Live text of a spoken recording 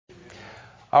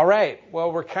All right.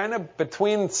 Well, we're kind of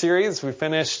between series. We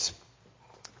finished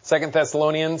 2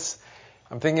 Thessalonians.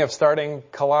 I'm thinking of starting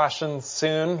Colossians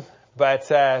soon, but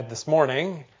this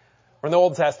morning we're in the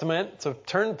Old Testament. So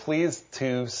turn please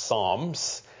to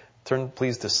Psalms. Turn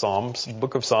please to Psalms,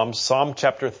 Book of Psalms, Psalm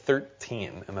chapter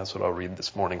 13, and that's what I'll read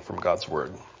this morning from God's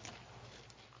Word.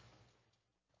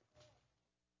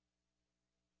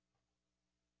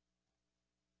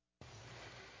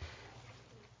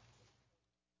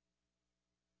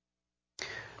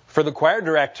 For the choir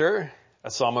director,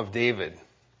 a psalm of David.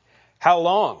 How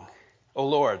long, O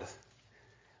Lord,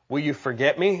 will you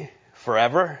forget me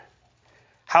forever?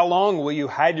 How long will you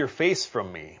hide your face from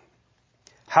me?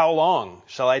 How long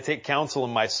shall I take counsel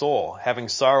in my soul, having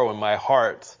sorrow in my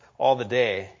heart all the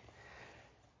day?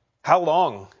 How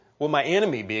long will my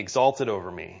enemy be exalted over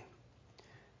me?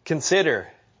 Consider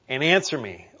and answer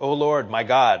me, O Lord, my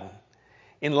God.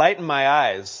 Enlighten my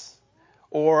eyes,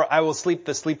 or I will sleep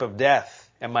the sleep of death.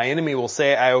 And my enemy will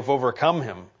say, I have overcome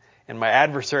him, and my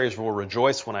adversaries will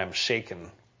rejoice when I am shaken.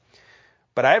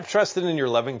 But I have trusted in your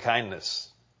loving kindness.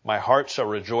 My heart shall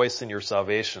rejoice in your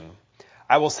salvation.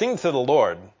 I will sing to the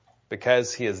Lord,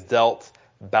 because he has dealt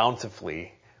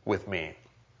bountifully with me.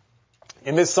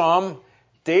 In this psalm,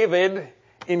 David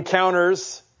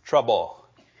encounters trouble,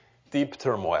 deep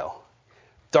turmoil,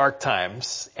 dark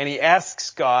times, and he asks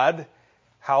God,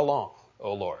 how long,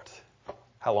 O Lord?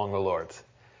 How long, O Lord?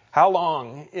 How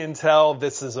long until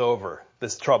this is over,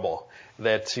 this trouble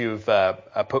that you've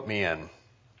put me in?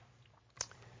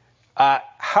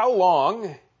 How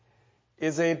long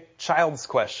is a child's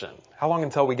question? How long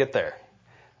until we get there?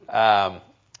 How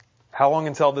long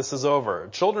until this is over?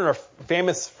 Children are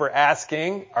famous for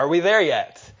asking, are we there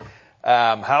yet?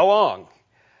 How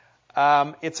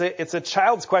long? It's a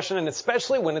child's question, and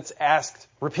especially when it's asked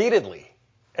repeatedly,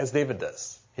 as David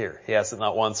does here. He asks it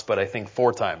not once, but I think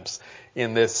 4 times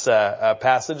in this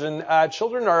passage. And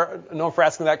children are known for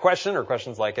asking that question, or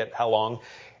questions like it, how long?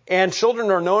 And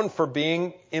children are known for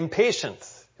being impatient.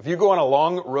 If you go on a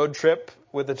long road trip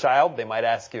with a child, they might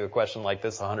ask you a question like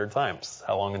this 100 times.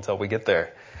 How long until we get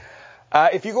there?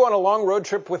 If you go on a long road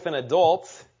trip with an adult,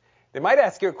 they might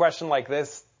ask you a question like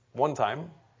this 1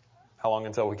 time. How long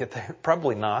until we get there?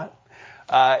 Probably not.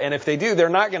 And if they do, they're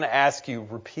not going to ask you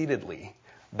repeatedly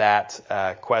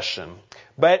that question.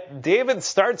 But David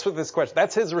starts with this question.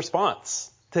 That's his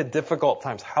response to difficult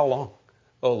times. How long,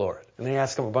 O Lord? And then he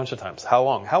asks him a bunch of times. How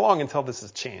long? How long until this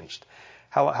is changed?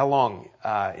 How long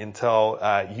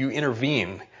until you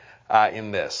intervene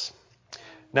in this?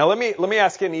 Now let me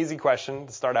ask you an easy question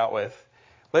to start out with.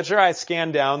 Let your eyes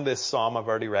scan down this psalm. I've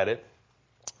already read it.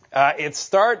 It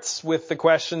starts with the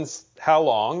questions, how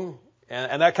long?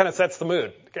 And that kind of sets the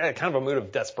mood. Kind of a mood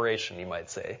of desperation, you might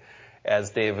say,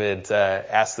 as David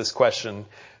asks this question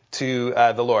to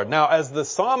the Lord. Now, as the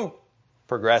psalm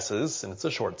progresses, and it's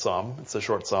a short psalm, so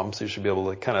you should be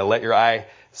able to kind of let your eye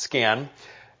scan.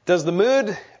 Does the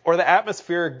mood or the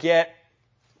atmosphere get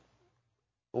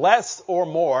less or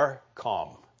more calm,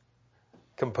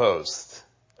 composed,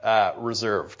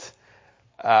 reserved,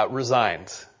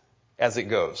 resigned as it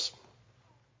goes?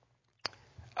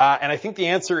 And I think the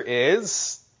answer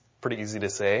is pretty easy to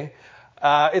say.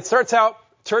 It starts out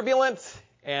turbulent,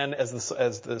 and as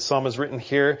the psalm is written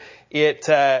here, it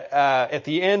at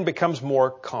the end becomes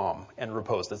more calm and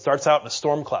reposed. It starts out in a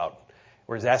storm cloud,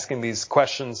 where he's asking these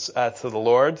questions to the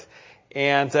Lord,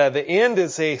 and the end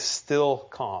is a still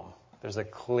calm. There's a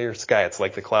clear sky. It's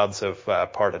like the clouds have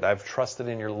parted. I've trusted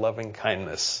in your loving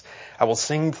kindness. I will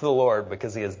sing to the Lord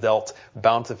because he has dealt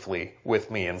bountifully with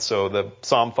me. And so the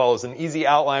psalm follows an easy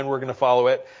outline. We're going to follow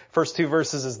it. First 2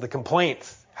 verses is the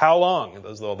complaint. How long?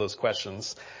 Those are all those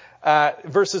questions.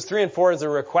 Verses 3 and 4 is a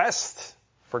request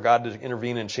for God to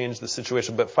intervene and change the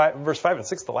situation. But verse 5 and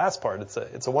 6, the last part,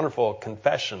 it's a wonderful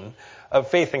confession of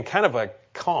faith, and kind of a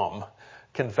calm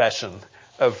confession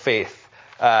of faith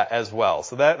as well.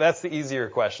 So that's the easier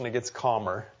question. It gets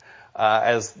calmer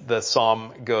as the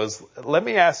psalm goes. Let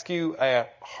me ask you a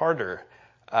harder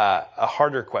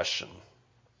question.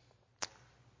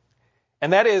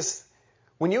 And that is,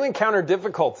 when you encounter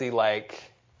difficulty like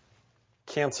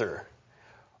cancer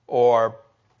or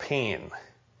pain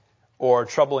or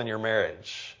trouble in your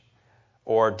marriage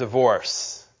or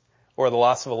divorce or the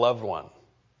loss of a loved one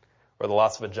or the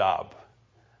loss of a job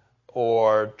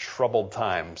or troubled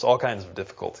times, all kinds of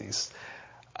difficulties,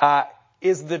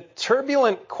 is the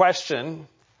turbulent question,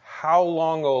 how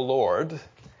long, O Lord,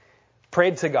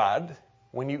 prayed to God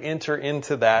when you enter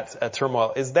into that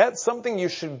turmoil, is that something you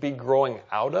should be growing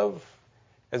out of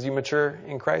as you mature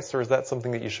in Christ, or is that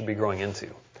something that you should be growing into?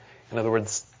 In other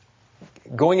words,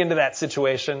 going into that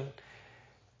situation,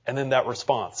 And then that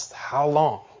response, how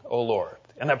long, O Lord?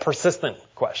 And that persistent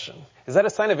question. Is that a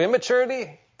sign of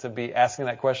immaturity to be asking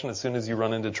that question as soon as you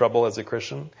run into trouble as a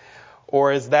Christian?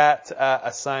 Or is that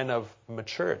a sign of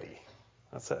maturity?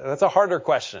 That's a harder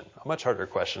question, a much harder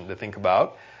question to think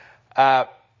about.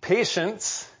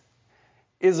 Patience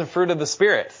is a fruit of the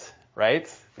Spirit, right?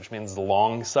 Which means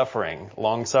long suffering.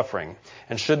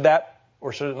 And should that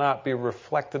or should it not be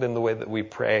reflected in the way that we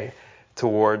pray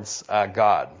towards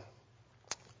God?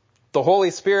 The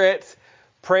Holy Spirit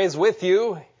prays with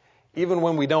you even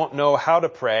when we don't know how to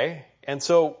pray. And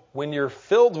so when you're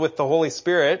filled with the Holy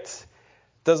Spirit,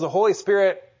 does the Holy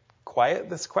Spirit quiet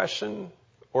this question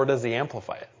or does he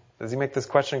amplify it? Does he make this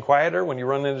question quieter when you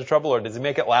run into trouble or does he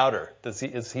make it louder? Is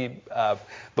he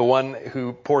the one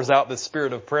who pours out the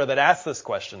spirit of prayer that asks this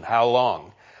question, how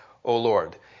long, O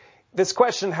Lord? This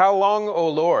question, how long, O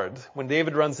Lord, when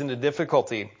David runs into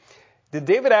difficulty, did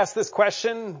David ask this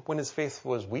question when his faith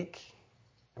was weak?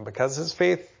 And because his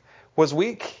faith was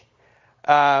weak?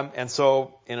 And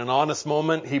so in an honest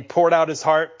moment, he poured out his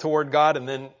heart toward God and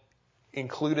then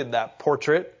included that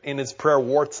portrait in his prayer,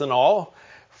 warts and all,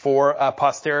 for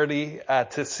posterity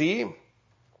to see?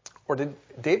 Or did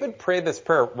David pray this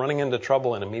prayer running into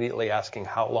trouble and immediately asking,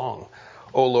 how long,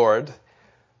 O Lord,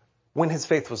 when his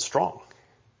faith was strong?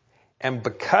 And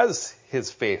because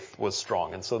his faith was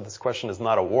strong, and so this question is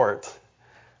not a wart,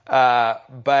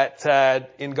 but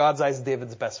in God's eyes,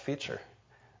 David's best feature,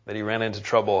 that he ran into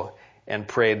trouble and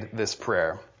prayed this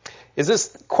prayer. Is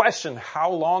this question,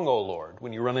 how long, O Lord,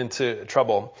 when you run into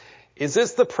trouble, is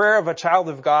this the prayer of a child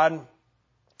of God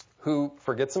who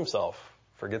forgets himself,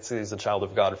 forgets that he's a child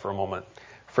of God for a moment,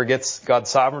 forgets God's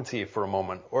sovereignty for a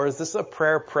moment? Or is this a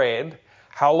prayer prayed,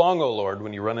 how long, O Lord,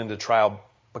 when you run into trial,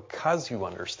 because you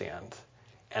understand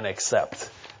and accept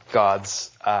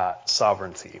God's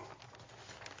sovereignty?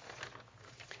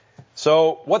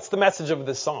 So what's the message of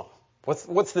this psalm?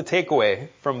 What's the takeaway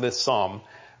from this psalm,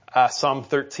 Psalm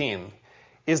 13?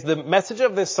 Is the message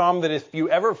of this psalm that if you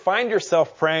ever find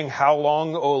yourself praying, how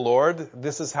long, O Lord,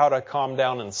 this is how to calm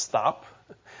down and stop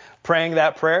praying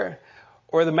that prayer?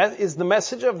 Or is the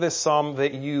message of this psalm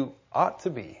that you ought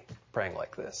to be praying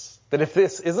like this? That if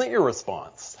this isn't your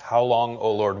response, how long,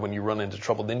 O Lord, when you run into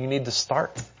trouble, then you need to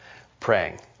start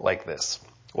praying like this.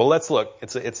 Well, let's look.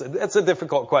 It's a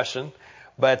difficult question,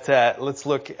 but let's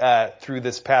look through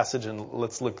this passage and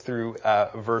let's look through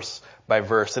verse by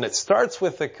verse. And it starts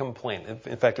with a complaint.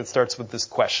 In fact, it starts with this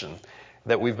question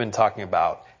that we've been talking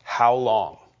about. How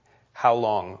long? How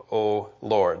long, O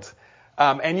Lord?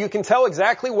 And you can tell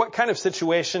exactly what kind of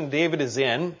situation David is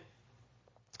in,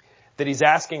 that he's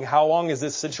asking how long is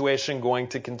this situation going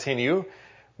to continue,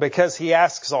 because he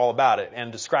asks all about it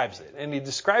and describes it. And he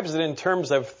describes it in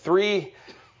terms of three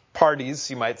parties,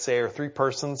 you might say, or three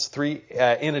persons, three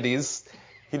entities.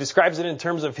 He describes it in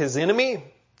terms of his enemy,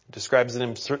 he describes it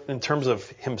in terms of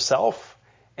himself,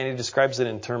 and he describes it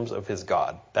in terms of his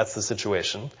God. That's the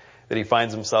situation that he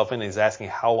finds himself in. He's asking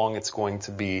how long it's going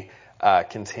to be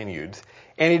continued.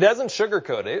 And he doesn't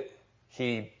sugarcoat it.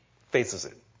 He faces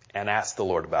it and asks the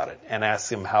Lord about it and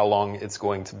asks him how long it's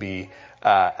going to be,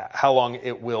 how long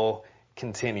it will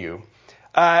continue.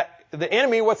 The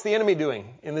enemy, what's the enemy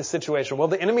doing in this situation? Well,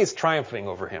 the enemy is triumphing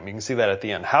over him. You can see that at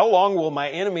the end. How long will my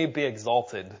enemy be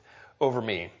exalted over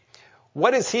me?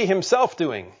 What is he himself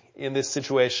doing in this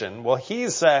situation? Well,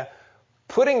 he's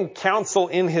putting counsel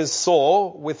in his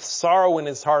soul with sorrow in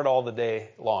his heart all the day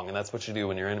long. And that's what you do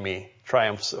when your enemy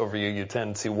triumphs over you. You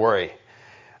tend to worry.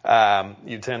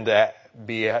 You tend to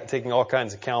be taking all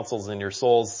kinds of counsels in your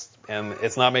souls, and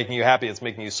it's not making you happy. It's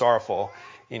making you sorrowful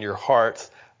in your heart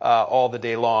all the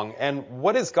day long. And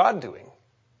what is God doing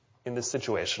in this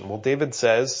situation? Well, David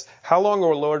says, how long,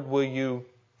 O Lord, will you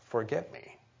forget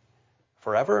me?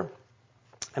 Forever?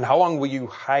 And how long will you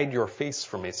hide your face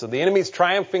from me? So the enemy's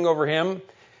triumphing over him.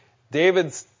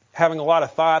 David's having a lot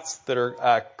of thoughts that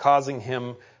are causing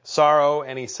him sorrow.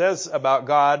 And he says about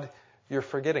God, you're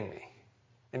forgetting me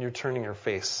and you're turning your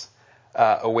face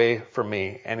away from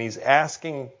me. And he's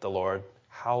asking the Lord,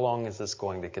 how long is this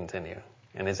going to continue?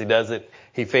 And as he does it,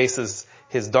 he faces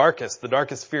the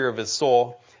darkest fear of his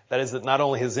soul. That is that not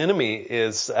only his enemy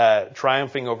is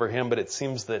triumphing over him, but it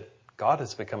seems that God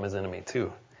has become his enemy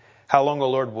too. How long, O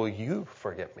Lord, will you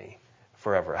forget me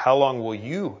forever? How long will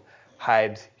you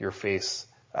hide your face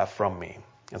from me?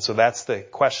 And so that's the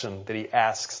question that he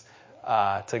asks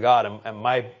to God. And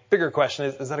my bigger question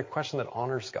is that a question that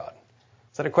honors God?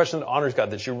 Is that a question that honors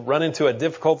God? That you run into a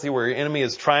difficulty where your enemy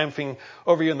is triumphing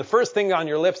over you, and the first thing on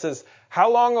your lips is,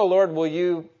 how long, O Lord, will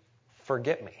you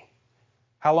forget me?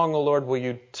 How long, O Lord, will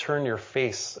you turn your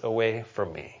face away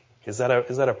from me? Is that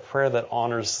a prayer that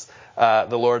honors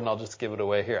the Lord? And I'll just give it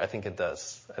away here. I think it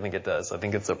does. I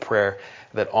think it's a prayer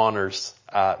that honors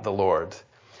the Lord.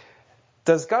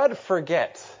 Does God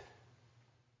forget?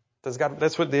 That's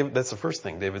the first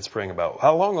thing David's praying about.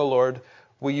 How long, O Lord,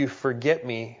 will you forget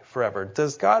me forever?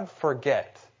 Does God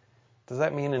forget? Does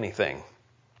that mean anything?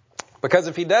 Because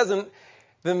if he doesn't,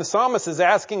 then the psalmist is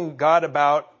asking God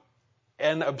about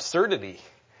an absurdity.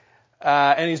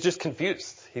 And he's just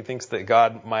confused. He thinks that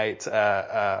God might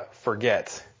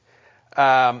forget.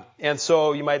 And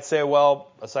so you might say,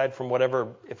 well, aside from whatever,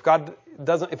 if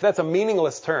that's a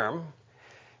meaningless term,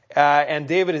 and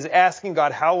David is asking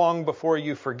God, how long before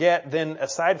you forget, then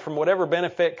aside from whatever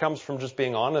benefit comes from just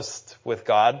being honest with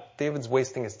God, David's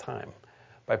wasting his time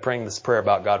by praying this prayer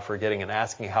about God forgetting and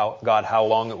asking God how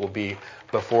long it will be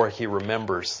before he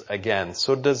remembers again.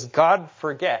 So does God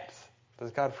forget?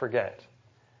 Does God forget?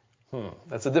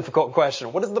 That's a difficult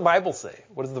question. What does the Bible say?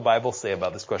 What does the Bible say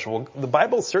about this question? Well, the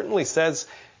Bible certainly says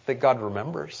that God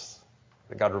remembers.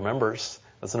 That God remembers.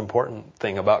 That's an important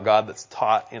thing about God that's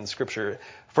taught in Scripture.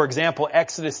 For example,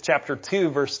 Exodus chapter 2,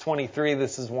 verse 23.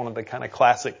 This is one of the kind of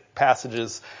classic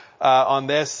passages on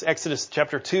this. Exodus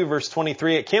chapter 2, verse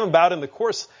 23. It came about in the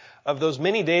course of those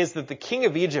many days that the king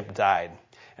of Egypt died,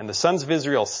 and the sons of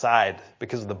Israel sighed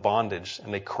because of the bondage,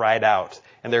 and they cried out.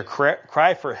 And their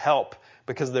cry for help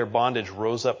because their bondage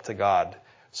rose up to God.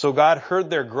 So God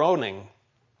heard their groaning,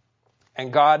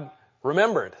 and God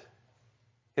remembered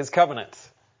his covenant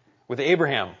with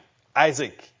Abraham,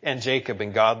 Isaac, and Jacob.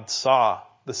 And God saw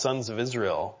the sons of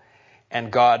Israel,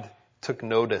 and God took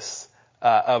notice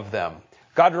of them.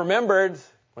 God remembered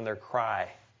when their cry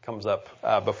comes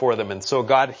up before them. And so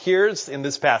God hears in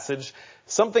this passage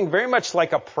something very much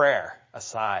like a prayer, a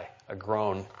sigh, a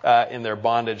groan in their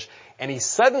bondage. And he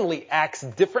suddenly acts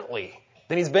differently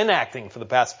than he's been acting for the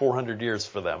past 400 years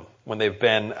for them when they've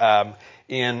been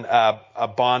in a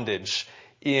bondage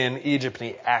in Egypt. And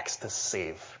he acts to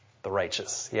save the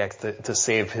righteous. He acts to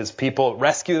save his people,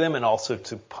 rescue them, and also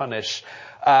to punish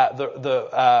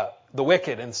the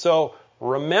wicked. And so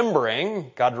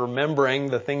God remembering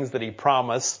the things that he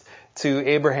promised to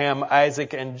Abraham,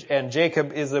 Isaac, and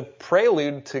Jacob is a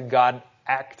prelude to God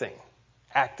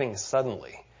acting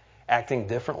suddenly, acting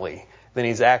differently than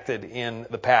he's acted in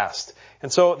the past.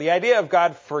 And so the idea of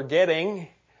God forgetting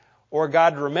or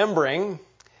God remembering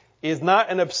is not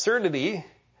an absurdity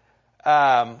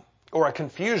or a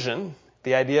confusion.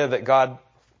 The idea that God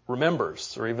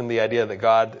remembers, or even the idea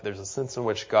that there's a sense in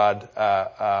which God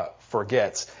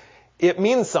forgets. It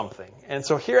means something. And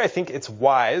so here I think it's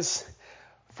wise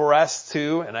for us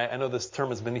to, and I know this term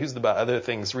has been used about other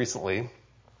things recently,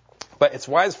 but it's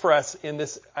wise for us in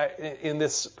this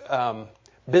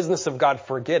business of God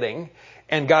forgetting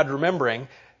and God remembering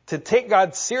to take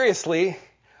God seriously,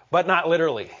 but not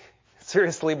literally.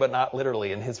 Seriously, but not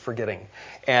literally in his forgetting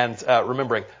and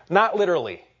remembering. Not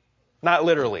literally. Not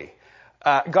literally.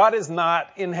 God is not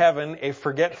in heaven a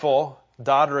forgetful,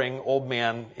 doddering old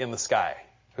man in the sky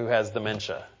who has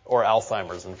dementia or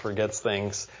Alzheimer's and forgets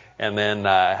things and then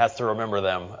has to remember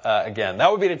them again.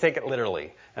 That would be to take it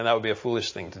literally, and that would be a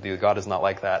foolish thing to do. God is not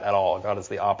like that at all. God is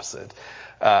the opposite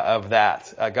of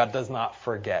that. God does not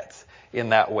forget in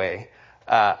that way,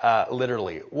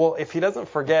 literally. Well, if he doesn't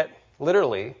forget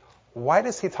literally, why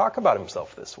does he talk about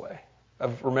himself this way,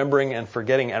 of remembering and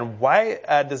forgetting? And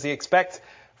why does he expect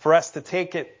for us to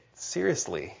take it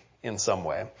seriously in some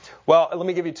way? Well, let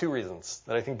me give you two reasons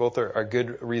that I think both are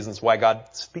good reasons why God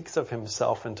speaks of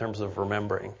himself in terms of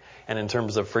remembering and in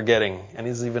terms of forgetting. And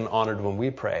he's even honored when we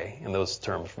pray in those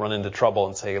terms, run into trouble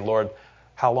and say, Lord,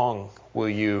 how long will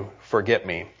you forget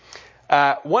me?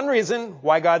 One reason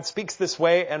why God speaks this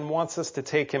way and wants us to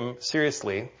take him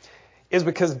seriously is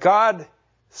because God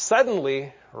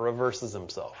suddenly reverses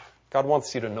himself. God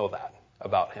wants you to know that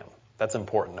about him. That's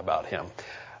important about him.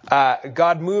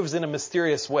 God moves in a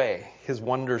mysterious way, his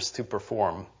wonders to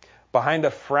perform. Behind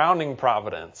a frowning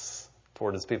providence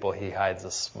toward his people, he hides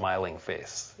a smiling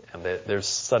face. And there's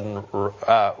sudden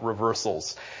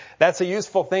reversals. That's a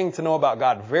useful thing to know about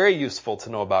God. Very useful to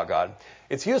know about God.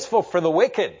 It's useful for the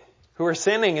wicked who are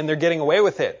sinning and they're getting away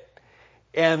with it.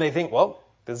 And they think, well,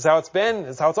 this is how it's been.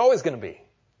 This is how it's always going to be.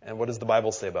 And what does the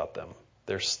Bible say about them?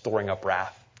 They're storing up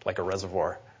wrath like a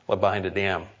reservoir left behind a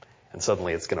dam. And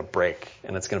suddenly it's going to break.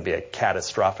 And it's going to be a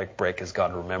catastrophic break as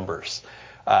God remembers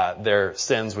their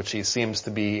sins, which he seems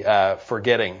to be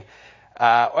forgetting.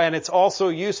 And it's also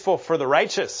useful for the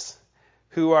righteous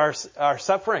who are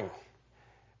suffering,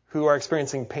 who are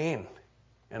experiencing pain.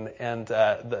 And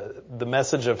the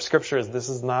message of Scripture is this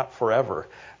is not forever.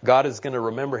 God is going to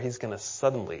remember. He's going to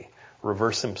suddenly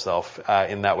reverse himself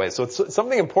in that way. So it's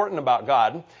something important about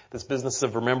God, this business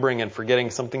of remembering and forgetting.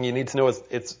 Something you need to know is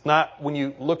it's not, when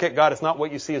you look at God, it's not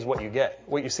what you see is what you get.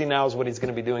 What you see now is what he's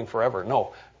going to be doing forever.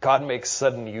 No, God makes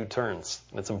sudden U-turns.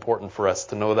 And it's important for us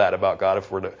to know that about God if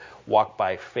we're to walk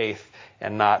by faith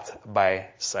and not by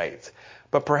sight.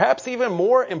 But perhaps even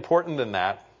more important than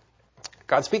that,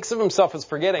 God speaks of himself as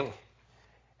forgetting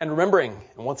and remembering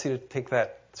and wants you to take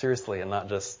that seriously and not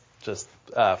just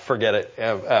forget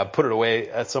it, put it away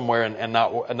somewhere and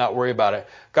not worry about it.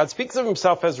 God speaks of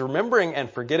himself as remembering and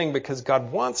forgetting because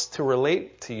God wants to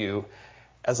relate to you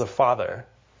as a father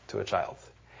to a child.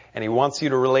 And he wants you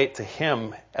to relate to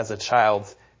him as a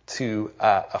child to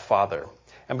a father.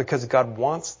 And because God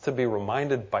wants to be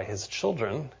reminded by his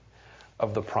children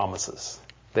of the promises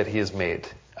that he has made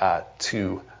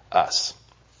to us.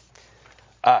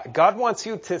 God wants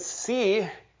you to see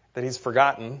that he's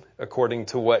forgotten according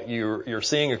to what you're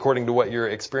seeing, according to what you're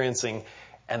experiencing,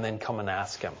 and then come and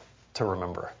ask him to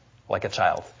remember, like a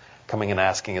child coming and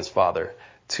asking his father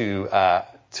to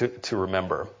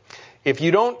remember. If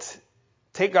you don't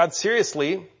take God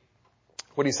seriously,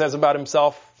 what he says about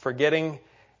himself, forgetting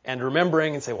and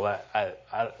remembering, and say, well,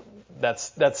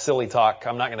 that's silly talk.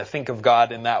 I'm not going to think of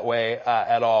God in that way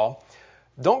at all.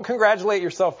 Don't congratulate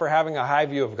yourself for having a high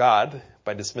view of God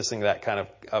by dismissing that kind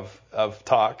of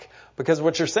talk. Because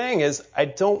what you're saying is, I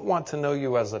don't want to know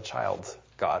you as a child,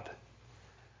 God.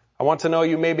 I want to know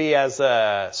you maybe as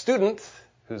a student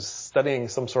who's studying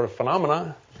some sort of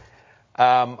phenomena.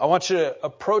 I want you to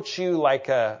approach you like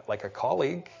a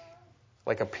colleague,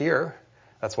 like a peer.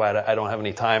 That's why I don't have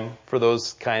any time for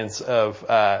those kinds of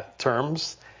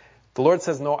terms. The Lord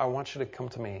says, no, I want you to come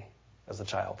to me as a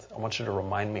child. I want you to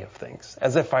remind me of things,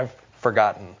 as if I've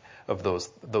forgotten of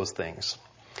those things.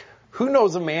 Who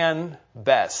knows a man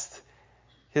best?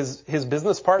 His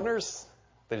business partners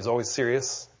that he's always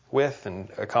serious with and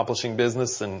accomplishing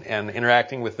business and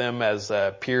interacting with them as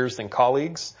peers and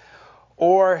colleagues,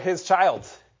 or his child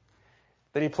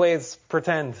that he plays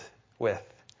pretend with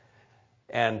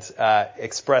and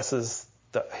expresses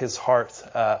his heart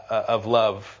of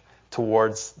love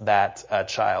towards that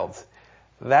child.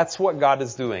 That's what God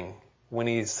is doing when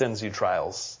he sends you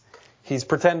trials. He's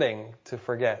pretending to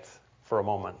forget for a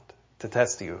moment, to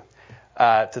test you,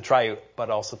 to try you, but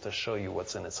also to show you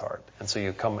what's in his heart. And so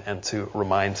you come and to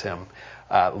remind him,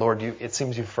 Lord, it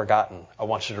seems you've forgotten. I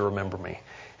want you to remember me.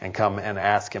 And come and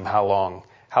ask him, how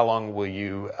long will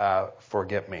you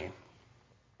forget me?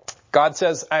 God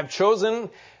says, I've chosen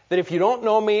that if you don't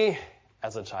know me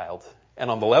as a child,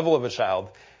 and on the level of a child,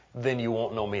 then you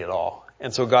won't know me at all.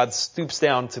 And so God stoops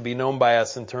down to be known by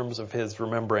us in terms of his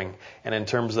remembering and in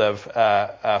terms of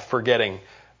forgetting.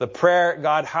 The prayer,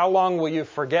 God, how long will you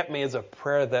forget me, is a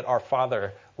prayer that our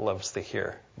Father loves to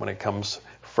hear when it comes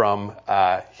from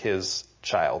his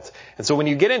child. And so when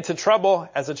you get into trouble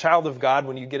as a child of God,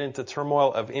 when you get into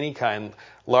turmoil of any kind,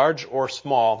 large or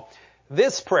small,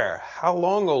 this prayer, how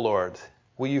long, O Lord,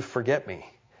 will you forget me?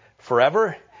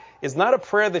 Forever, is not a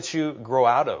prayer that you grow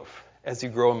out of as you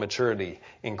grow in maturity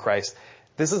in Christ.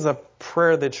 This is a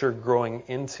prayer that you're growing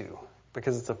into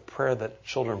because it's a prayer that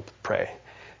children pray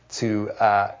to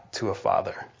a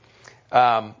father.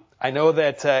 I know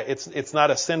that it's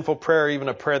not a sinful prayer, even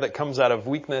a prayer that comes out of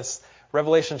weakness.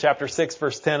 Revelation chapter 6,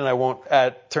 verse 10, and I won't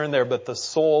turn there, but the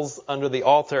souls under the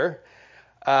altar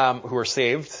who are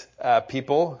saved,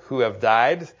 people who have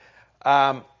died,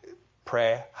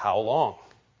 pray, how long?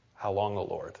 How long, O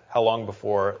Lord? How long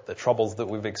before the troubles that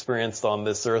we've experienced on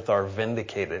this earth are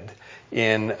vindicated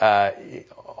on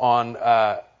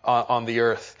the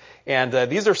earth? And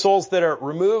these are souls that are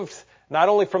removed not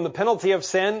only from the penalty of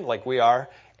sin, like we are,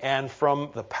 and from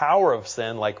the power of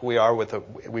sin, like we are.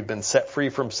 We've been set free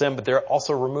from sin, but they're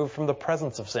also removed from the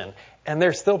presence of sin. And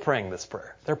they're still praying this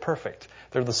prayer. They're perfect.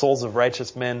 They're the souls of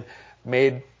righteous men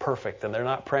made perfect. And they're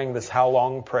not praying this how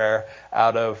long prayer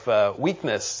out of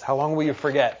weakness. How long will you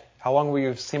forget? How long will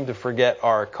you seem to forget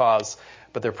our cause?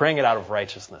 But they're praying it out of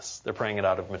righteousness. They're praying it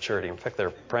out of maturity. In fact, they're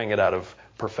praying it out of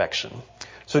perfection.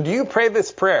 So do you pray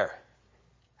this prayer?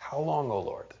 How long, O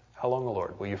Lord? How long, O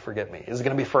Lord, will you forget me? Is it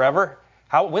going to be forever?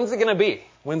 When's it going to be?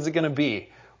 When's it going to be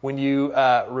when you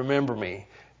remember me?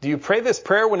 Do you pray this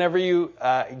prayer whenever you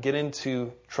get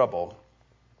into trouble?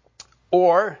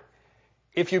 Or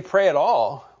if you pray at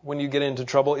all when you get into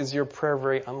trouble, is your prayer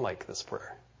very unlike this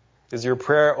prayer? Is your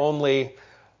prayer only,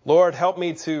 Lord, help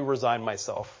me to resign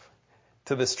myself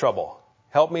to this trouble.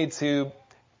 Help me to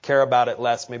care about it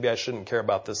less. Maybe I shouldn't care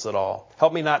about this at all.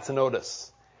 Help me not to notice.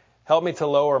 Help me to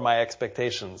lower my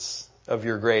expectations of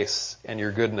your grace and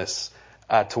your goodness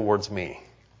towards me.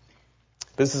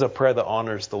 This is a prayer that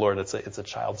honors the Lord. It's a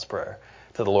child's prayer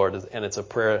to the Lord, and it's a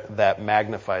prayer that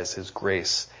magnifies his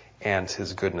grace and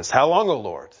his goodness. How long, O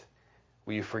Lord,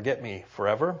 will you forget me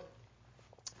forever?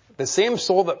 The same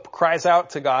soul that cries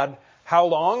out to God, how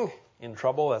long? In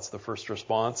trouble, that's the first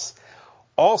response.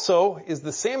 Also is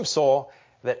the same soul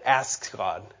that asks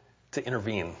God to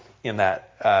intervene in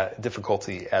that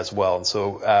difficulty as well. And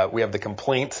so we have the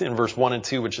complaint in verse 1 and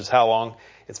 2, which is how long.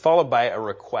 It's followed by a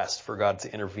request for God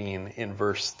to intervene in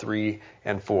verse 3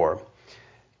 and 4.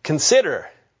 Consider,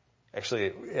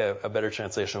 actually a better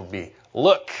translation would be,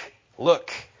 look,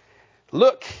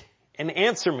 and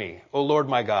answer me, O Lord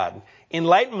my God.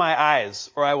 Enlighten my eyes,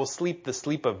 or I will sleep the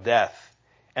sleep of death.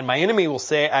 And my enemy will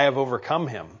say, I have overcome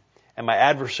him. And my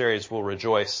adversaries will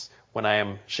rejoice when I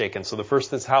am shaken. So the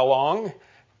first is how long?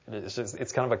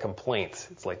 It's kind of a complaint.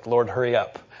 It's like, Lord, hurry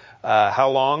up.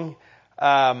 How long?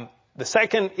 The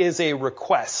second is a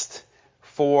request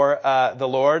for the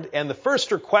Lord. And the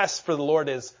first request for the Lord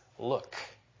is, look.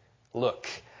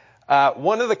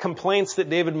 One of the complaints that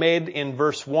David made in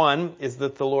verse 1 is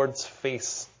that the Lord's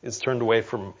face is turned away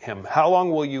from him. How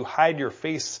long will you hide your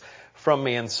face from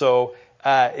me? And so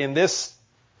in this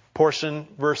portion,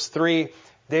 verse 3,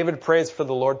 David prays for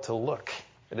the Lord to look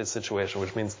at his situation,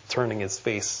 which means turning his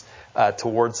face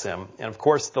towards him. And of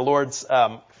course, the Lord's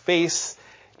face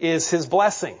is his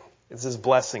blessing. It's his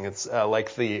blessing. It's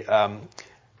like the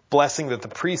blessing that the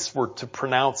priests were to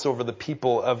pronounce over the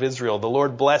people of Israel. The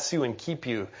Lord bless you and keep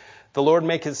you. The Lord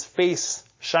make his face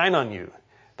shine on you.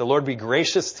 The Lord be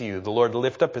gracious to you. The Lord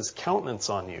lift up his countenance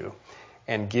on you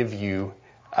and give you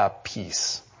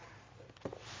peace.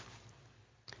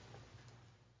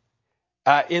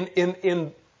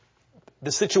 In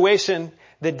the situation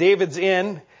that David's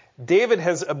in, David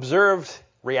has observed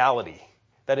reality.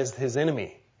 That is, his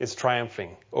enemy is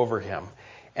triumphing over him.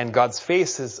 And God's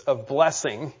face is of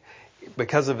blessing,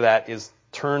 because of that, is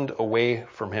turned away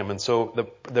from him. And so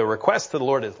the request to the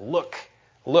Lord is look,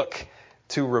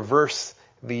 to reverse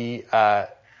the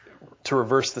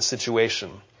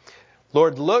situation.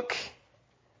 Lord, look,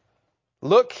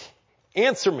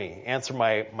 answer me. Answer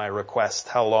my request.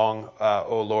 How long,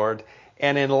 O Lord?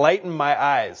 And enlighten my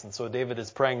eyes. And so David is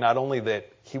praying not only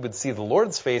that he would see the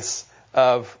Lord's face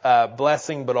of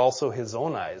blessing, but also his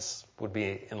own eyes would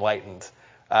be enlightened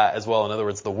as well. In other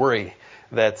words, the worry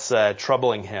that's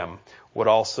troubling him would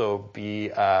also be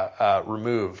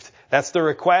removed. That's the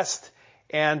request.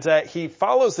 And he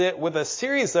follows it with a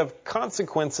series of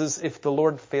consequences if the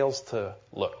Lord fails to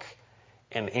look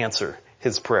and answer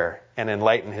his prayer and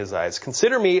enlighten his eyes.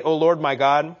 Consider me, O Lord my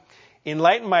God,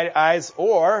 enlighten my eyes,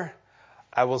 or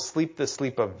I will sleep the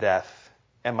sleep of death,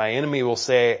 and my enemy will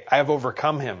say, I have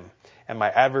overcome him, and my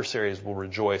adversaries will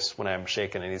rejoice when I am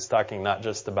shaken. And he's talking not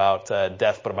just about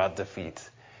death, but about defeat.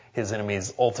 His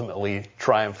enemies ultimately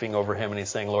triumphing over him, and he's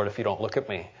saying, Lord, if you don't look at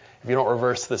me, if you don't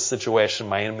reverse this situation,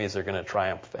 my enemies are going to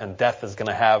triumph, and death is going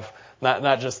to have,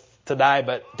 not just to die,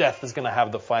 but death is going to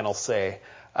have the final say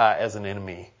as an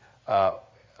enemy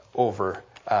over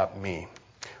me.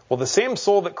 Well, the same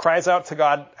soul that cries out to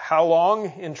God, how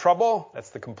long in trouble? That's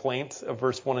the complaint of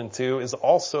verse 1 and 2, is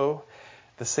also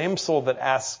the same soul that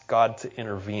asks God to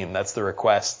intervene. That's the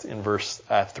request in verse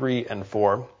 3 and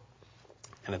 4.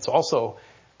 And it's also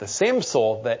the same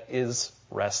soul that is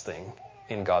resting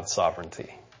in God's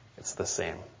sovereignty. It's the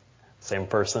same. Same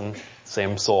person,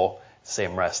 same soul,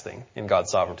 same resting in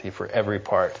God's sovereignty for every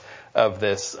part of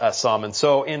this psalm. And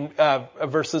so in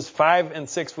verses 5 and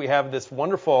 6, we have this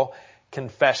wonderful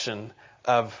confession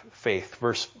of faith.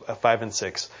 Verse 5 and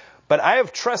 6. But I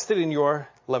have trusted in your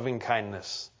loving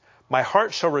kindness. My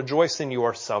heart shall rejoice in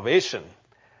your salvation.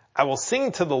 I will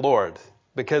sing to the Lord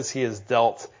because he has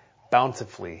dealt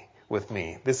bountifully with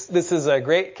me. This is a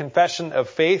great confession of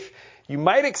faith. You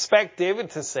might expect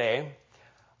David to say,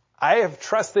 I have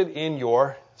trusted in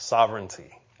your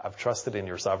sovereignty. I've trusted in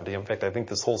your sovereignty. In fact, I think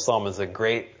this whole psalm is a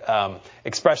great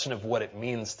expression of what it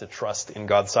means to trust in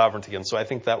God's sovereignty. And so I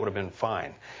think that would have been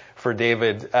fine for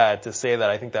David to say that.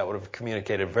 I think that would have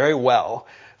communicated very well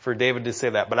for David to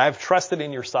say that. But I've trusted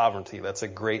in your sovereignty. That's a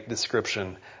great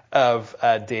description of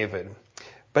David.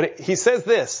 But he says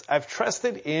this, I've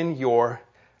trusted in your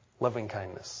loving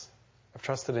kindness. I've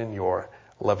trusted in your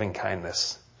loving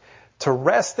kindness. To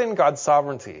rest in God's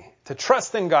sovereignty, to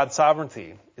trust in God's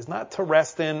sovereignty, is not to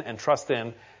rest in and trust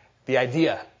in the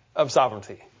idea of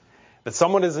sovereignty. That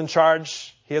someone is in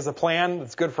charge, he has a plan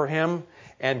that's good for him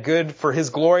and good for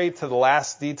his glory to the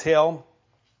last detail.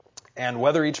 And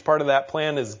whether each part of that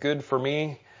plan is good for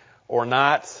me or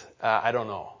not, I don't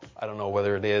know. I don't know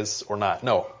whether it is or not.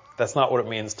 No, that's not what it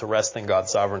means to rest in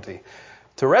God's sovereignty.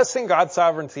 To rest in God's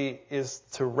sovereignty is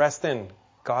to rest in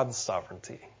God's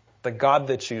sovereignty. The God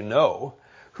that you know,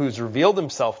 who's revealed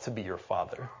himself to be your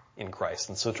Father in Christ.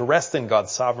 And so to rest in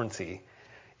God's sovereignty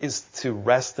is to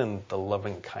rest in the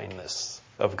loving kindness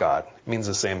of God. It means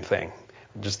the same thing,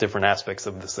 just different aspects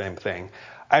of the same thing.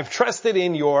 I've trusted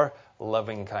in your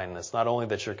loving kindness, not only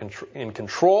that you're in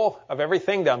control of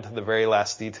everything down to the very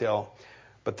last detail,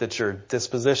 but that your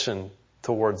disposition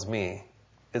towards me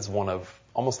is one of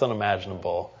almost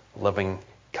unimaginable loving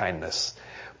kindness.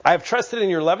 I have trusted in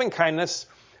your loving kindness.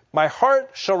 My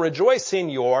heart shall rejoice in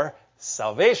your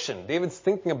salvation. David's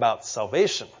thinking about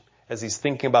salvation as he's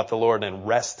thinking about the Lord and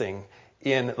resting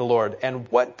in the Lord. And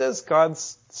what does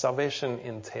God's salvation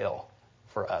entail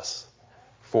for us,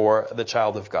 for the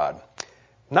child of God?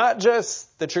 Not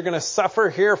just that you're going to suffer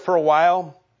here for a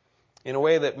while in a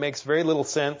way that makes very little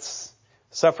sense,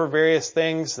 suffer various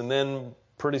things, and then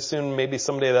pretty soon, maybe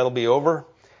someday that'll be over.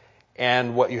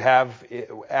 And what you have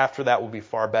after that will be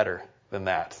far better than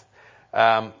that.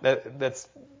 That's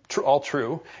all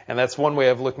true. And that's one way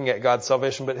of looking at God's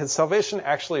salvation. But his salvation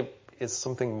actually is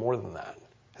something more than that.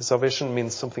 His salvation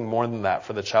means something more than that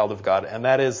for the child of God. And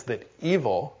that is that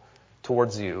evil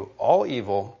towards you, all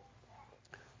evil,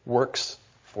 works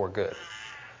for good.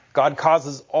 God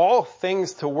causes all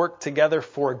things to work together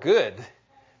for good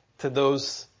to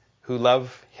those who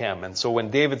love him. And so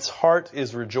when David's heart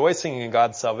is rejoicing in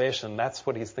God's salvation, that's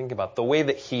what he's thinking about, the way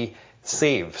that he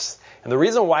saves. And the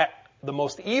reason why the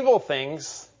most evil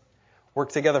things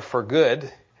work together for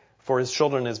good for his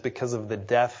children is because of the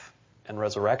death and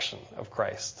resurrection of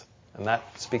Christ. And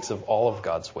that speaks of all of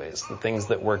God's ways. The things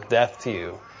that work death to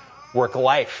you work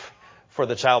life for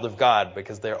the child of God,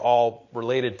 because they're all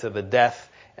related to the death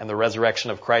and the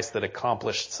resurrection of Christ that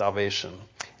accomplished salvation.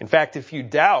 In fact, if you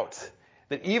doubt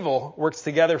that evil works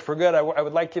together for good, I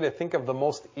would like you to think of the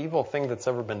most evil thing that's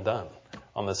ever been done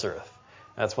on this earth.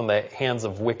 That's when the hands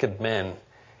of wicked men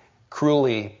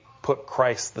cruelly put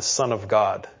Christ, the Son of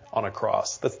God, on a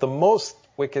cross. That's the most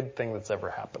wicked thing that's ever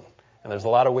happened. And there's a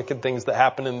lot of wicked things that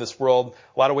happen in this world,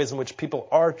 a lot of ways in which people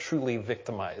are truly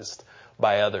victimized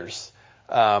by others,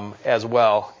 as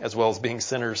well as being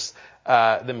sinners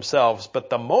themselves. But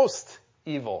the most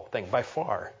evil thing by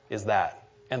far is that.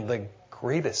 And the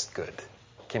greatest good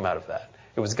came out of that.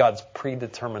 It was God's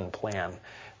predetermined plan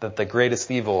that the greatest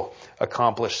evil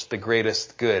accomplished the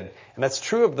greatest good. And that's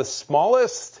true of the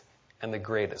smallest and the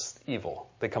greatest evil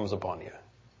that comes upon you.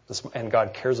 And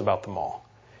God cares about them all.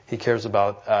 He cares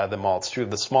about them all. It's true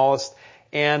of the smallest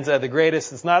and the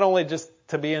greatest. It's not only just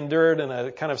to be endured in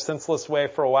a kind of senseless way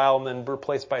for a while and then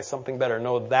replaced by something better.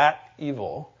 No, that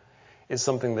evil is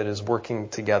something that is working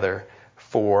together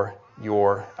for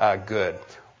your good.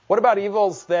 What about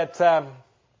evils that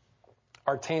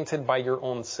are tainted by your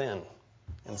own sin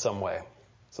in some way?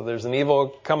 So there's an evil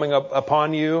coming up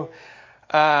upon you,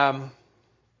 but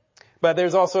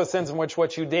there's also a sense in which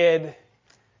what you did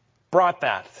brought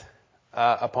that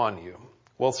upon you.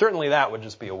 Well, certainly that would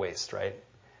just be a waste, right?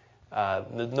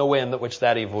 There's no way in which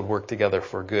that evil would work together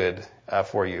for good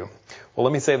for you. Well,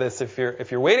 let me say this: if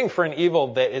you're waiting for an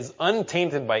evil that is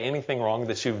untainted by anything wrong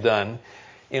that you've done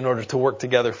in order to work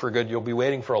together for good, you'll be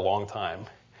waiting for a long time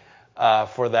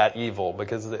for that evil,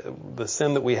 because the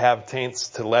sin that we have taints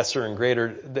to lesser and greater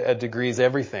degrees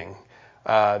everything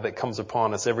that comes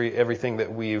upon us, everything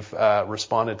that we've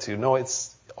responded to. No,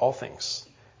 it's all things.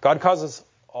 God causes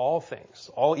all things,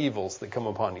 all evils that come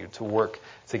upon you, to work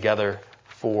together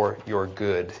for your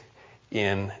good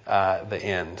in the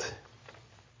end.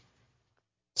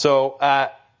 So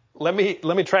let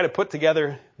me try to put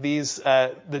together these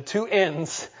the two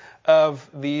ends of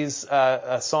these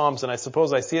Psalms, and I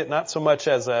suppose I see it not so much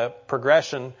as a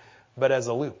progression, but as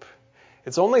a loop.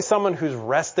 It's only someone who's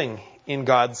resting in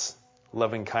God's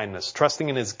loving kindness, trusting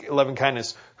in his loving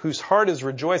kindness, whose heart is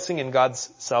rejoicing in God's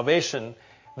salvation,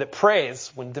 that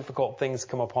prays when difficult things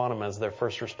come upon them as their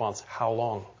first response, "How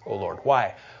long, O Lord?"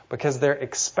 Why? Because they're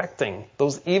expecting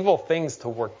those evil things to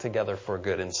work together for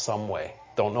good in some way.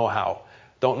 Don't know how.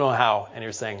 And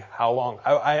you're saying, "How long?"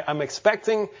 I'm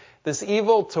expecting this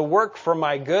evil to work for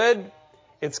my good.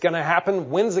 It's going to happen.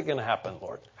 When's it going to happen,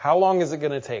 Lord? How long is it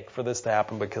going to take for this to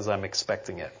happen? Because I'm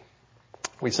expecting it.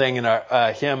 We sang in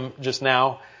our hymn just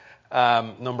now,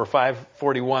 number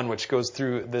 541, which goes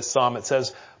through this psalm. It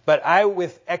says, "But I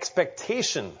with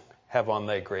expectation have on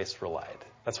thy grace relied."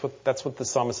 That's what the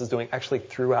psalmist is doing actually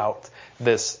throughout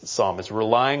this psalm, is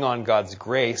relying on God's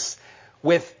grace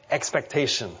with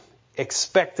expectation,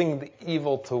 expecting the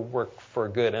evil to work for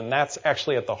good. And that's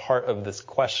actually at the heart of this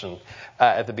question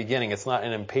at the beginning. It's not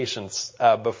an impatience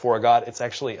before God. It's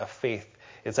actually a faith.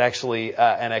 It's actually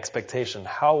an expectation.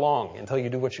 How long until you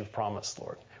do what you've promised,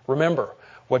 Lord? Remember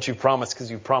what you've promised,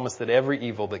 because you've promised that every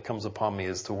evil that comes upon me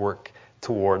is to work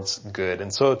towards good.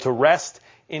 And so to rest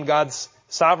in God's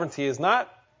sovereignty is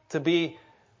not to be,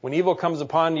 when evil comes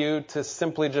upon you, to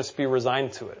simply just be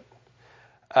resigned to it,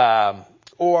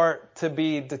 or to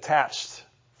be detached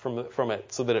from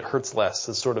it so that it hurts less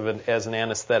as sort of as an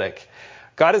anesthetic.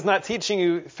 God is not teaching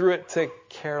you through it to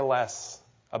care less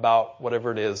about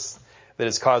whatever it is that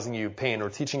is causing you pain, or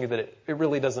teaching you that it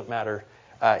really doesn't matter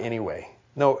anyway.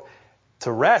 No,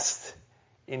 to rest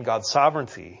in God's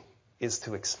sovereignty is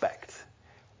to expect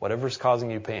whatever's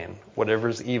causing you pain,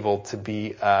 whatever's evil, to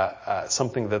be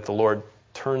something that the Lord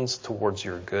turns towards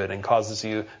your good and causes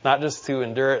you not just to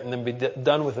endure it and then be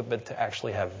done with it, but to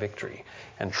actually have victory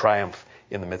and triumph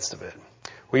in the midst of it.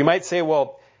 Well, you might say,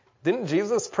 well, didn't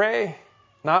Jesus pray,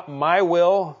 not my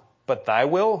will, but thy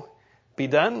will be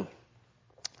done?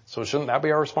 So shouldn't that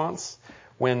be our response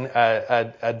when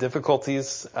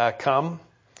difficulties come?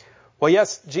 Well,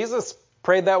 yes, Jesus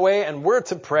prayed that way, and we're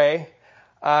to pray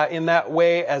in that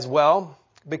way as well,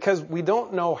 because we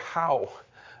don't know how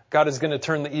God is going to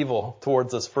turn the evil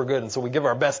towards us for good. And so we give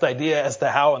our best idea as to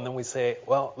how, and then we say,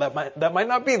 well, that might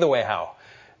not be the way how.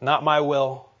 Not my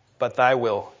will, but thy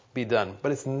will be done.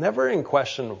 But it's never in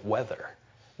question whether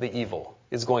the evil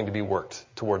is going to be worked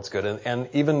towards good. And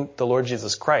even the Lord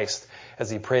Jesus Christ, as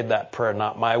he prayed that prayer,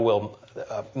 not my will,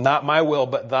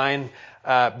 but thine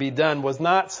be done, was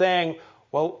not saying,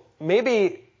 well,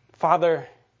 maybe, Father,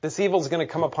 this evil is going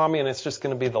to come upon me and it's just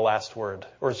going to be the last word,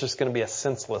 or it's just going to be a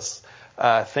senseless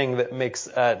thing that makes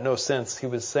no sense. He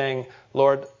was saying,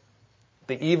 Lord,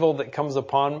 the evil that comes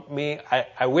upon me,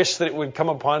 I wish that it would come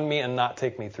upon me and not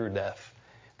take me through death.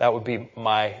 That would be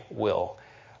my will.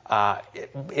 And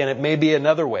it may be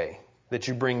another way that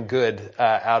you bring good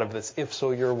out of this, if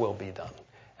so your will be done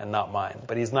and not mine.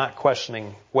 But he's not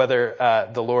questioning whether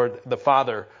the Lord, the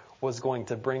Father, was going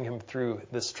to bring him through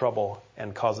this trouble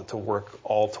and cause it to work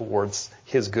all towards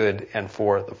his good and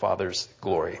for the Father's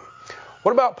glory.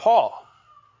 What about Paul?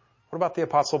 What about the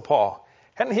Apostle Paul?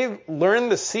 Hadn't he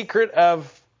learned the secret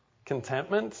of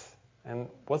contentment? And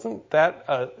isn't that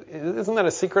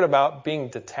a secret about being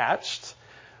detached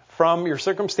from your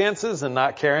circumstances and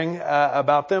not caring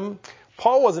about them?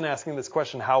 Paul wasn't asking this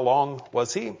question, how long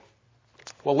was he?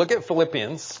 Well, look at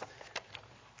Philippians.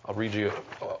 I'll read you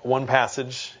one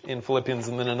passage in Philippians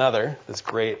and then another, this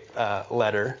great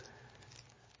letter.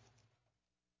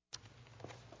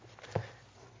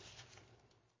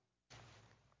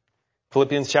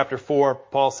 Philippians chapter 4,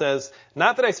 Paul says,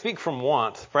 "Not that I speak from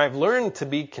want, for I've learned to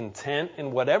be content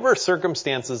in whatever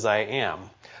circumstances I am.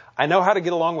 I know how to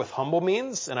get along with humble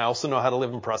means, and I also know how to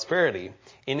live in prosperity.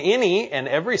 In any and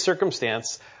every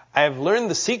circumstance, I have learned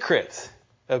the secret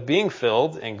of being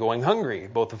filled and going hungry,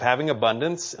 both of having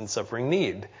abundance and suffering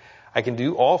need. I can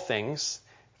do all things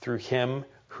through him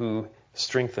who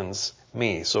strengthens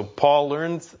me." So Paul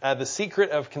learned the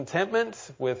secret of contentment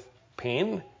with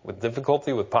pain, with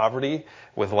difficulty, with poverty,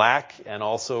 with lack, and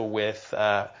also with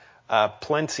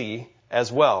plenty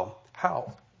as well.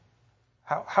 How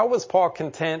was Paul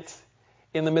content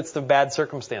in the midst of bad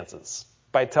circumstances?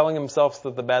 By telling himself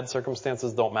that the bad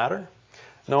circumstances don't matter?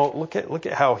 No, look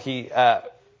at how he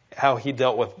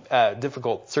dealt with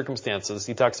difficult circumstances.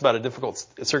 He talks about a difficult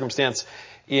circumstance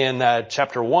in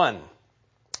chapter 1.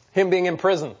 Him being in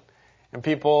prison and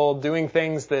people doing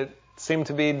things that seem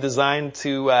to be designed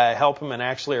to help him and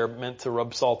actually are meant to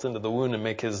rub salt into the wound and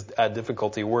make his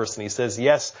difficulty worse. And he says,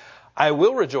 "Yes, I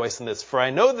will rejoice in this, for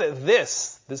I know that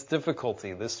this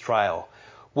difficulty, this trial,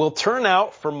 will turn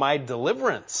out for my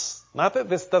deliverance." Not that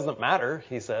this doesn't matter,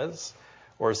 he says,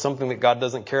 or something that God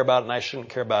doesn't care about and I shouldn't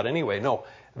care about anyway. No,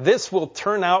 this will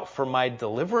turn out for my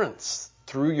deliverance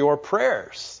through your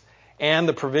prayers and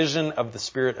the provision of the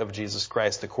Spirit of Jesus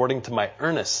Christ, according to my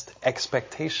earnest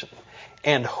expectation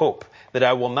and hope that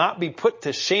I will not be put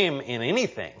to shame in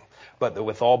anything, but that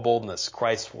with all boldness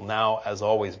Christ will now, as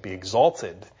always, be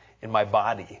exalted in my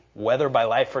body, whether by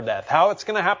life or death. How it's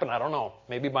going to happen, I don't know.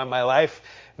 Maybe by my life,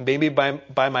 maybe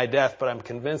by my death, but I'm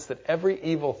convinced that every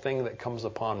evil thing that comes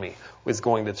upon me is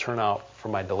going to turn out for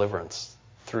my deliverance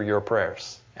through your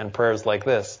prayers. And prayers like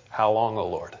this, how long, O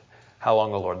Lord? How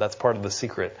long, O Lord? That's part of the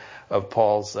secret of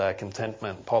Paul's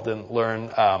contentment. Paul didn't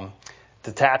learn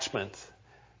detachment.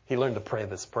 He learned to pray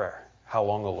this prayer. How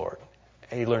long, O Lord?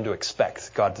 He learned to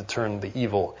expect God to turn the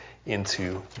evil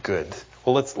into good.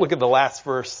 Well, let's look at the last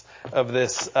verse of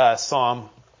this psalm,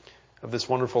 of this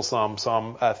wonderful psalm,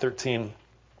 Psalm 13.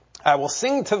 "I will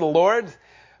sing to the Lord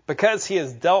because he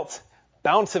has dealt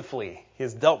bountifully. He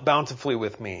has dealt bountifully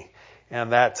with me."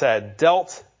 And that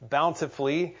dealt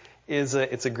bountifully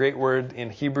it's a great word in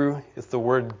Hebrew. It's the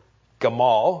word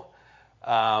gamal.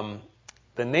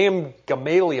 The name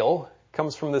Gamaliel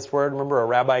comes from this word. Remember a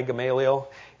Rabbi Gamaliel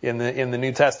in the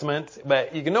New Testament?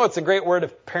 But you can know it's a great word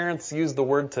if parents use the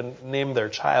word to name their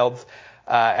child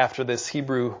after this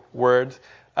Hebrew word.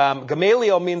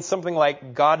 Gamaliel means something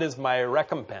like God is my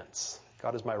recompense.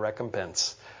 God is my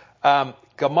recompense.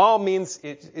 Gamal means,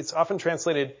 it's often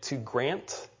translated to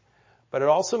grant, but it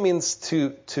also means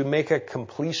to make a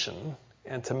completion,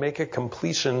 and to make a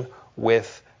completion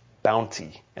with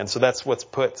bounty. And so that's what's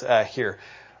put here.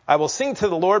 I will sing to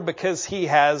the Lord because he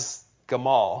has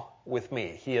Gamal with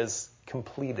me. He has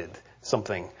completed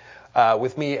something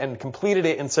with me and completed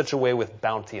it in such a way with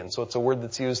bounty. And so it's a word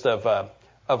that's used of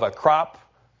a crop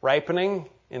ripening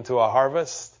into a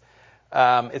harvest.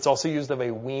 It's also used of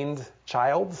a weaned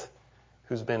child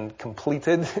who's been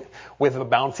completed with a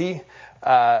bounty,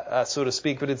 so to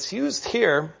speak. But it's used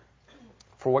here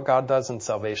for what God does in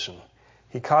salvation.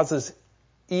 He causes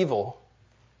evil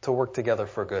to work together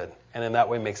for good, and in that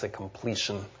way makes a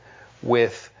completion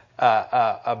with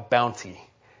a bounty.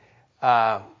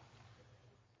 And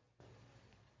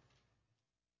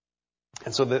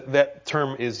so that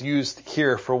term is used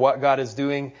here for what God is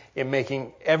doing in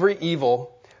making every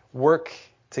evil work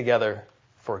together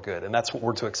for good. And that's what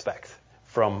we're to expect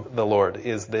from the Lord,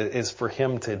 is for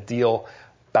him to deal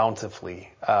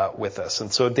bountifully with us.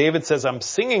 And so David says, I'm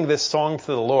singing this song to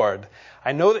the Lord.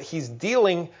 I know that he's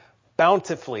dealing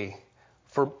bountifully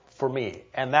for me.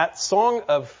 And that song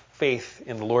of faith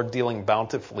in the Lord dealing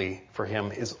bountifully for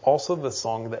him is also the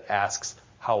song that asks,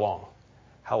 how long?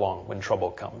 How long when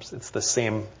trouble comes? It's the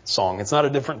same song. It's not a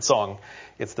different song.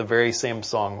 It's the very same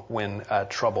song when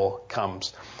trouble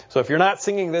comes. So if you're not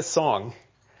singing this song,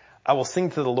 I will sing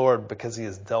to the Lord because he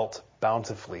has dealt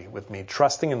bountifully with me,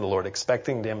 trusting in the Lord,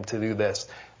 expecting him to do this.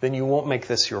 Then you won't make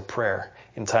this your prayer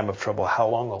in time of trouble. How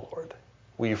long, O Lord?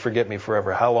 Will you forget me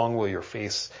forever? How long will your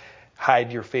face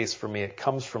hide your face from me? It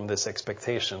comes from this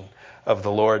expectation of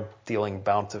the Lord dealing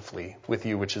bountifully with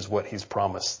you, which is what he's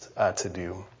promised to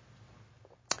do.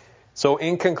 So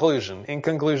in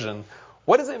conclusion,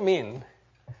 what does it mean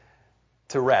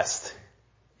to rest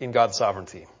in God's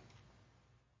sovereignty?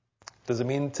 Does it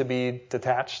mean to be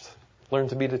detached? Learn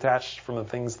to be detached from the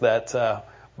things that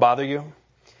bother you?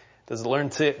 Does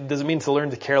it mean to learn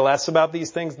to care less about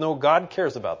these things? No, God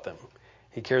cares about them.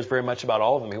 He cares very much about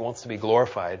all of them. He wants to be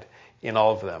glorified in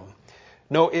all of them.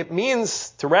 No, it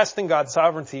means to rest in God's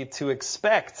sovereignty, to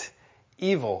expect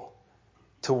evil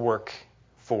to work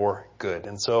for good.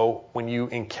 And so when you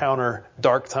encounter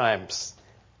dark times,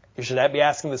 you should be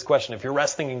asking this question. If you're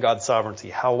resting in God's sovereignty,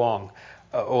 how long,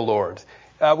 O Lord?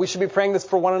 We should be praying this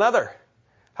for one another.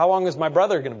 How long is my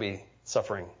brother going to be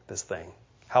suffering this thing?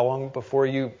 How long before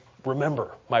you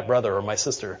remember my brother or my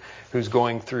sister who's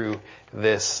going through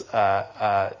this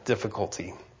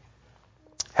difficulty?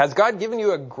 Has God given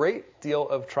you a great deal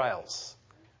of trials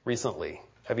recently?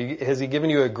 Has he given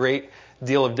you a great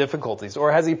deal of difficulties?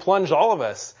 Or has he plunged all of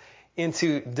us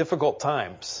into difficult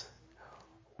times?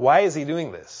 Why is he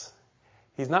doing this?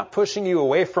 He's not pushing you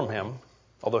away from him,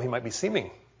 although he might be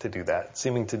seeming to do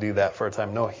that for a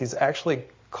time. No, he's actually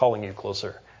calling you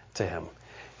closer to him.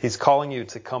 He's calling you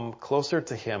to come closer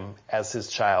to him as his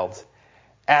child,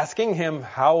 asking him,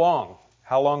 how long,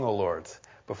 O Lord,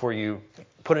 before you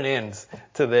put an end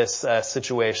to this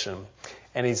situation.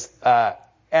 And he's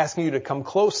asking you to come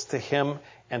close to him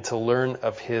and to learn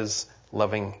of his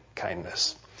loving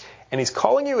kindness. And he's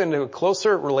calling you into a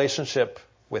closer relationship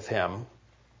with him,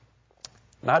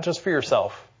 not just for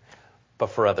yourself, but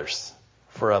for others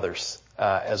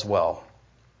as well.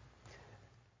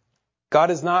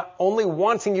 God is not only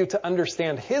wanting you to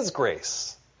understand his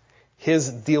grace, his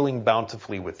dealing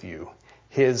bountifully with you,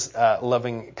 his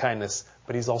loving kindness,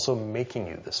 but he's also making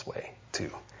you this way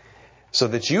too, so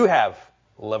that you have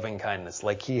loving kindness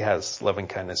like he has loving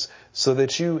kindness, so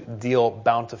that you deal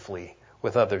bountifully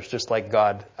with others, just like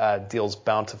God deals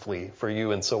bountifully for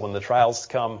you. And so when the trials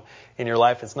come in your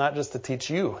life, it's not just to teach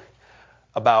you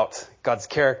about God's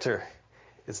character,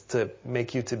 it's to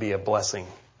make you to be a blessing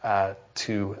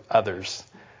to others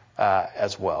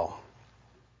as well.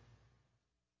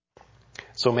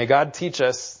 So may God teach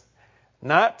us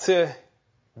not to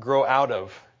grow out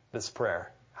of this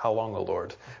prayer, how long, O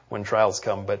Lord, when trials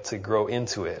come, but to grow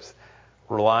into it,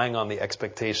 relying on the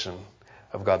expectation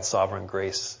of God's sovereign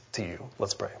grace to you.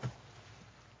 Let's pray.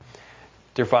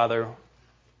 Dear Father,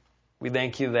 we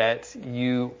thank you that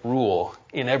you rule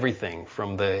in everything,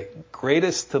 from the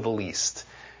greatest to the least,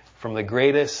 from the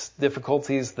greatest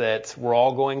difficulties that we're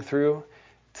all going through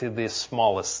to the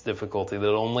smallest difficulty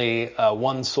that only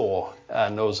one soul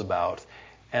knows about,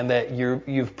 and that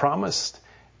you've promised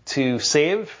to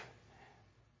save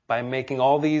by making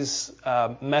all these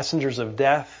messengers of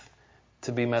death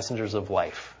to be messengers of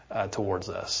life towards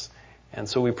us. And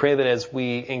so we pray that as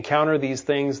we encounter these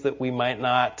things, that we might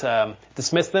not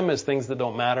dismiss them as things that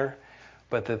don't matter,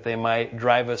 but that they might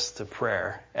drive us to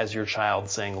prayer as your child,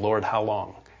 saying, Lord, how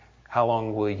long? How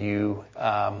long will you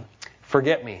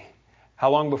forget me? How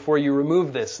long before you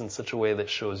remove this in such a way that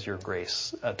shows your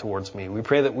grace towards me? We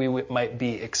pray that we might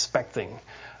be expecting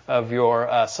of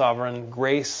your sovereign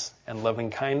grace and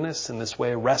loving kindness in this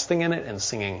way, resting in it and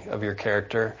singing of your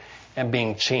character and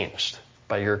being changed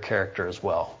by your character as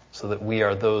well, so that we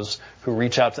are those who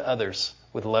reach out to others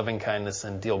with loving kindness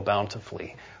and deal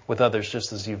bountifully with others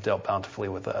just as you've dealt bountifully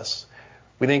with us.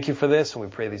 We thank you for this, and we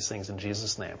pray these things in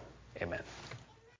Jesus' name. Amen.